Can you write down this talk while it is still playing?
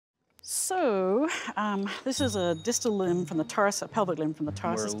So, this is a distal limb from the tarsus, a pelvic limb from the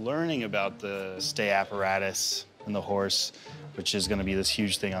tarsus. We're learning about the stay apparatus in the horse, which is going to be this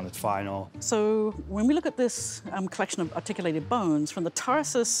huge thing on the final. So, when we look at this collection of articulated bones, from the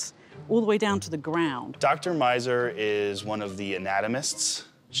tarsus all the way down to the ground. Dr. Mizer is one of the anatomists.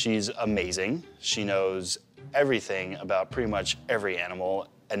 She's amazing. She knows everything about pretty much every animal,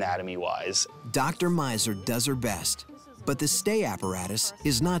 anatomy-wise. Dr. Mizer does her best, but the stay apparatus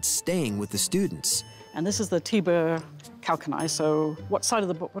is not staying with the students. And this is the tibia calcani. So, what side of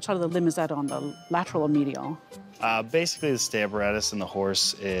the limb is that on, the lateral or medial? Basically, the stay apparatus in the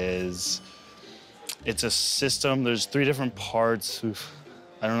horse it's a system. There's 3 different parts.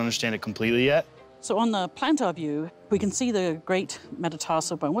 I don't understand it completely yet. So on the plantar view, we can see the great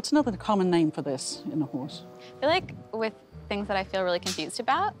metatarsal bone. What's another common name for this in a horse? I feel like with things that I feel really confused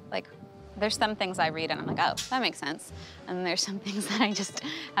about, like there's some things I read and I'm like, oh, that makes sense. And then there's some things that I just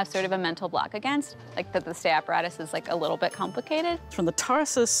have sort of a mental block against, like that the stay apparatus is like a little bit complicated. From the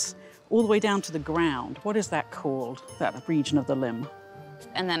tarsus all the way down to the ground, what is that called, that region of the limb?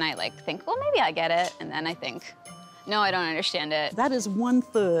 And then I like think, well, maybe I get it. And then I think, no, I don't understand it. That is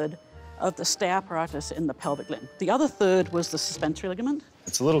 1/3 of the stay apparatus in the pelvic limb. The other third was the suspensory ligament.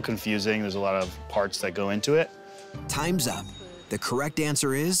 It's a little confusing. There's a lot of parts that go into it. Time's up. The correct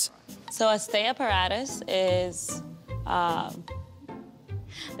answer is? So a stay apparatus is, The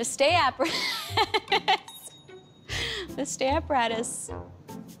stay apparatus. The stay apparatus,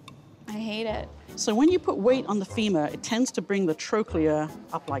 I hate it. So when you put weight on the femur, it tends to bring the trochlea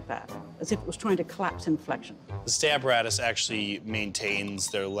up like that, as if it was trying to collapse in flexion. The stay apparatus actually maintains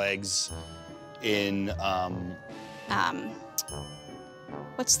their legs in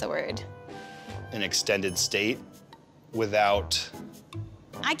What's the word? an extended state without...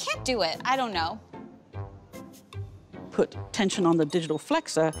 I can't do it, I don't know. Put tension on the digital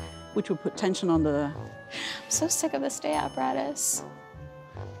flexor, which would put tension on the... I'm so sick of the stay apparatus.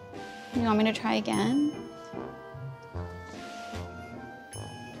 You want me to try again?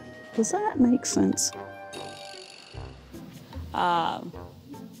 Does that make sense?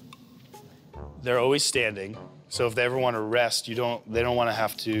 They're always standing, so if they ever want to rest, they don't want to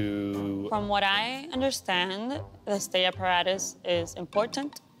have to... From what I understand, the stay apparatus is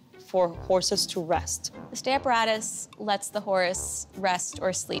important for horses to rest. The stay apparatus lets the horse rest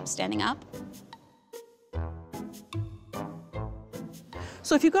or sleep standing up.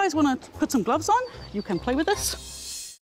 So if you guys want to put some gloves on, you can play with this.